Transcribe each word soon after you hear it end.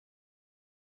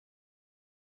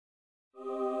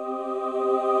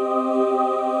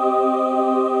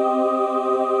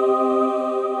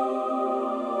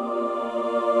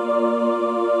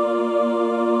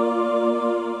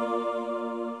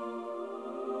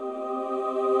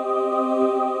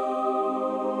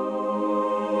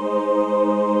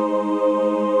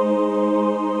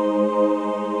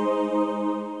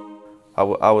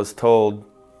I was told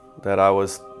that I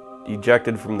was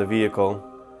ejected from the vehicle,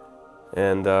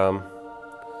 and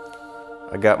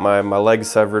I got my leg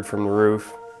severed from the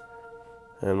roof,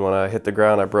 and when I hit the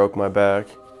ground I broke my back,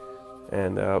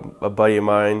 and a buddy of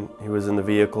mine who was in the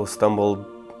vehicle stumbled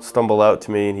out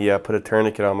to me, and he put a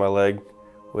tourniquet on my leg,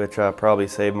 which probably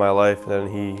saved my life. And then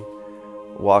he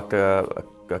walked a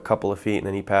couple of feet and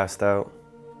then he passed out.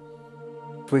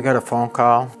 We got a phone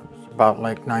call about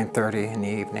like 9:30 in the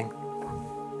evening,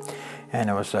 and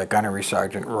it was Gunnery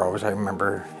Sergeant Rose, I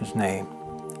remember his name,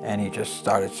 and he just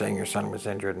started saying your son was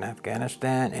injured in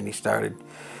Afghanistan, and he started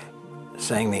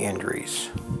saying the injuries.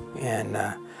 And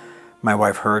my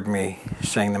wife heard me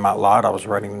saying them out loud. I was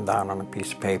writing them down on a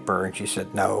piece of paper, and she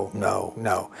said, no, no,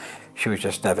 no. She was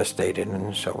just devastated,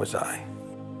 and so was I.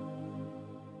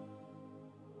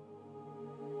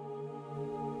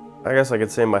 I guess I could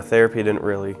say my therapy didn't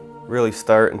really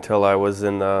start until I was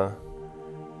in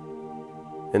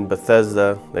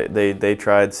Bethesda. They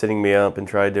tried sitting me up and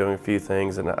tried doing a few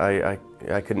things, and I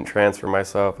couldn't transfer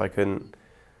myself. I couldn't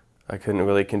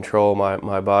really control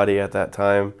my body at that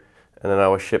time. And then I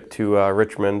was shipped to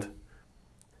Richmond,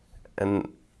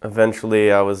 and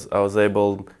eventually I was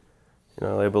able,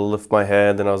 able to lift my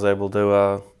head, and I was able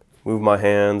to move my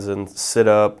hands and sit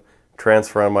up,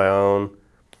 transfer on my own,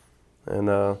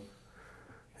 and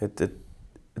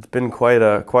it's been quite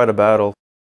a battle.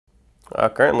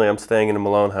 Currently, I'm staying in a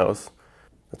Malone house.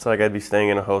 It's like I'd be staying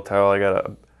in a hotel. I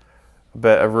got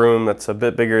a room that's a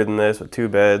bit bigger than this with 2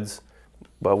 beds.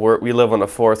 But we live on the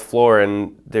 4th floor,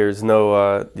 and there's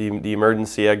no, the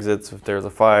emergency exits if there's a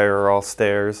fire are all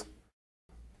stairs.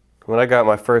 When I got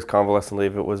my first convalescent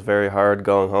leave, it was very hard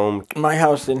going home. My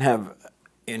house didn't have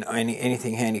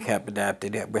anything handicap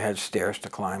adapted. We had stairs to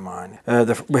climb on.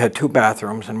 We had 2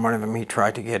 bathrooms, and one of them he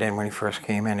tried to get in when he first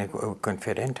came in. He couldn't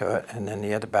fit into it, and then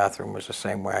the other bathroom was the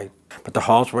same way. But the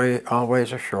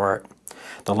hallways are short.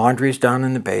 The laundry's down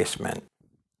in the basement.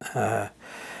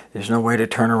 There's no way to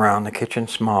turn around. The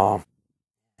kitchen's small,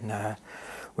 and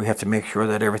we have to make sure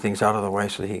that everything's out of the way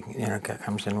so that he,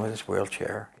 comes in with his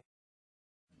wheelchair.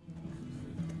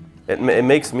 It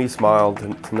makes me smile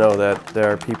to know that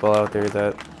there are people out there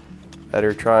that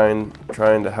are trying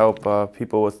to help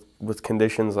people with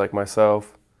conditions like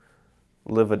myself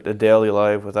live a daily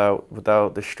life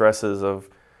without the stresses of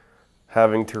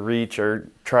having to reach or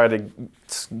try to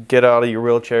get out of your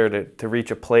wheelchair to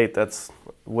reach a plate that's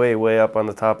way up on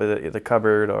the top of the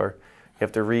cupboard, or you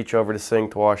have to reach over the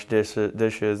sink to wash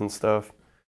dishes and stuff.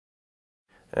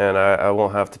 And I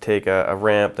won't have to take a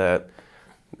ramp that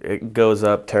it goes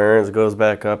up, turns, goes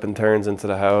back up, and turns into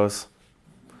the house.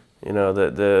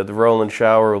 The roll and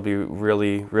shower will be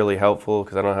really helpful,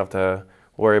 because I don't have to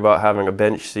worry about having a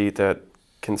bench seat that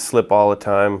can slip all the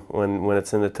time when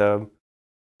it's in the tub.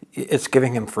 It's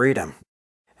giving him freedom.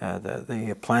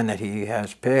 The plan that he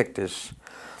has picked is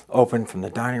open from the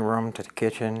dining room to the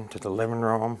kitchen to the living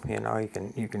room.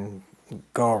 You can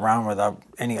go around without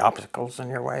any obstacles in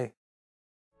your way.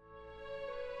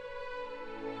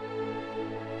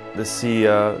 To see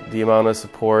the amount of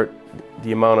support,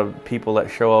 the amount of people that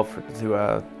show up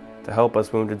to help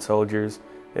us wounded soldiers,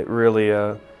 it really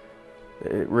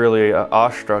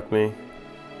awestruck me.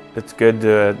 It's good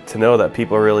to know that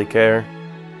people really care.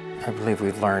 I believe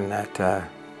we've learned that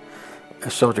a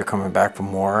soldier coming back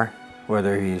from war,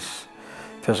 whether he's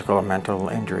physical or mental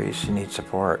injuries, he needs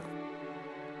support.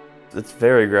 It's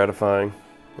very gratifying.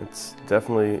 It's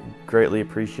definitely greatly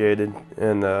appreciated,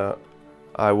 and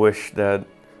I wish that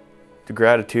the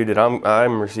gratitude that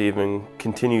I'm receiving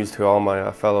continues to all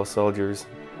my fellow soldiers.